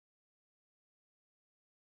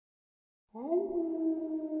Just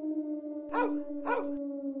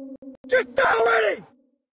die already!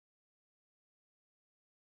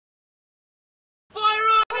 Fire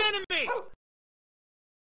on enemy!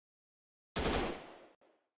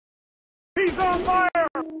 He's on fire!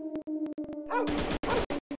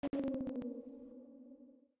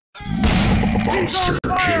 He's on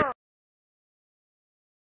fire!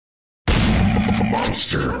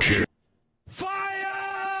 Monster kill. Fire!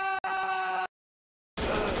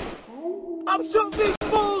 I'm shooting these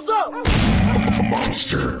fools up!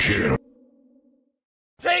 Monster kill.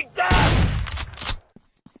 Take that!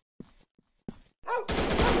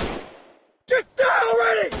 Just die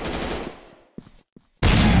already!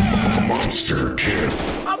 Monster kill.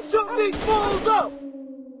 I'm shooting these fools up!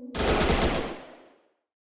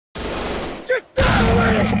 Just die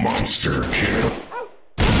already! Monster kill.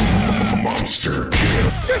 Monster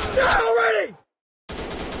kill. Just die already!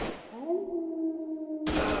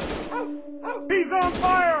 He's on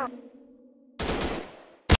fire!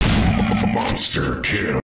 Monster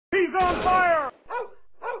kill. He's on fire!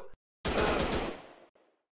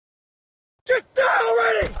 Just die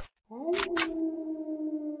already!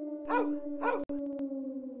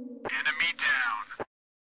 Enemy down.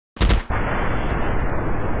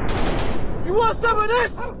 You want some of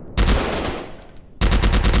this?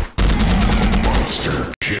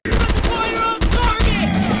 Monster kill. Fire on target!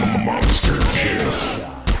 Monster kill.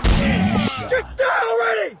 Just die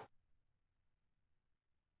already!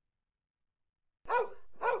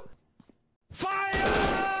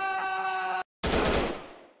 Fire!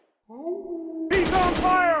 He's on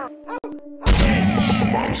fire!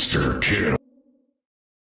 Monster kill.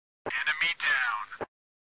 Enemy down.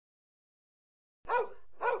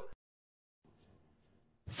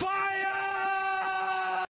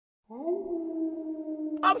 Fire!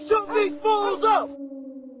 I'm shooting these fools up!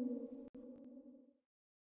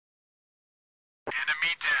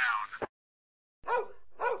 Enemy down.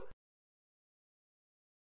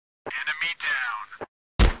 Enemy down.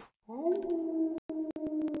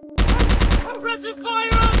 Suppressive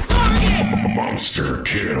fire on target! Monster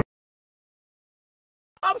kill.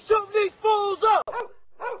 I'm shooting these fools up!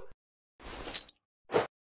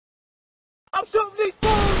 I'm shooting these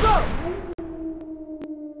fools up!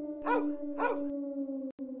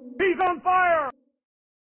 He's on fire!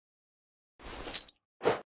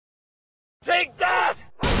 Take that!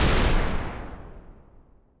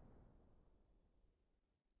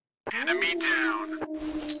 Enemy down.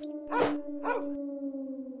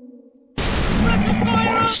 Suppressive fire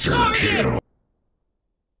on Monster target! kill.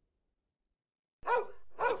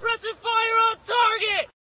 Suppressive fire on target!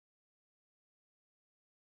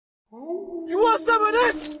 You want some of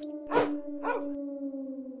this?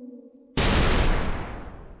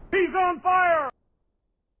 He's on fire!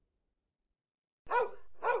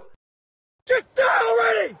 Just die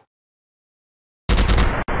already!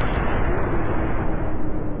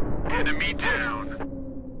 Enemy down.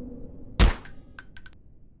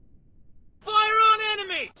 Fire on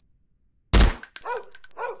enemy!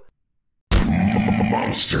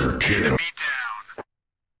 Monster kill. Enemy down.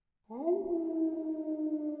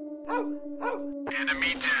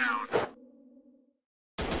 Enemy down.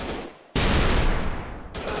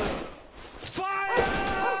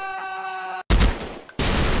 Fire!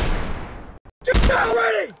 Just die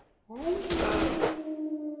already!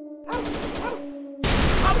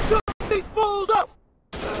 I'm shooting these fools up!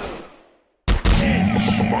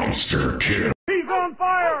 Monster kill. He's on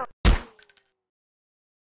fire!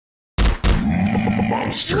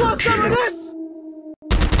 Monster You want some of kill. this?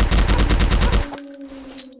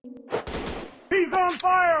 He's on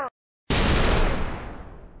fire!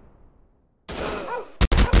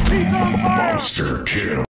 He's on fire! Monster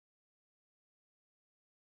kill.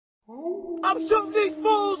 I'm shooting these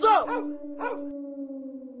fools up!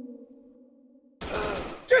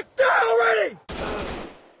 Just die already!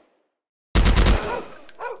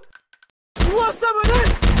 You want some of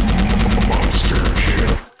this? Monster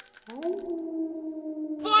kill.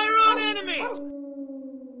 Fire on enemy!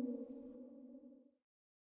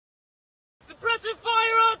 Suppressive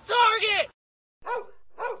fire on target!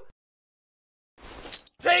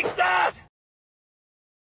 Take that!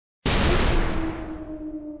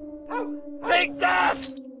 Take that!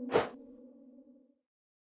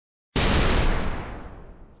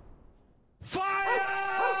 Fire!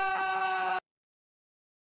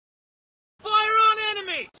 Fire on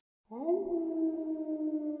enemy!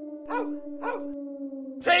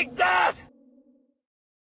 Take that!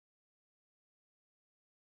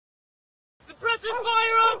 Suppressive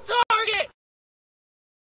fire on target!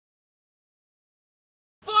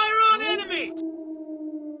 Fire on enemy!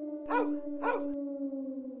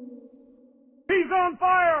 on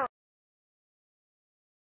fire!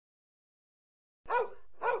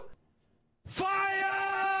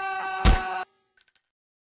 Fire!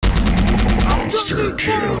 Monster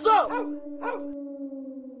kill. Fools up!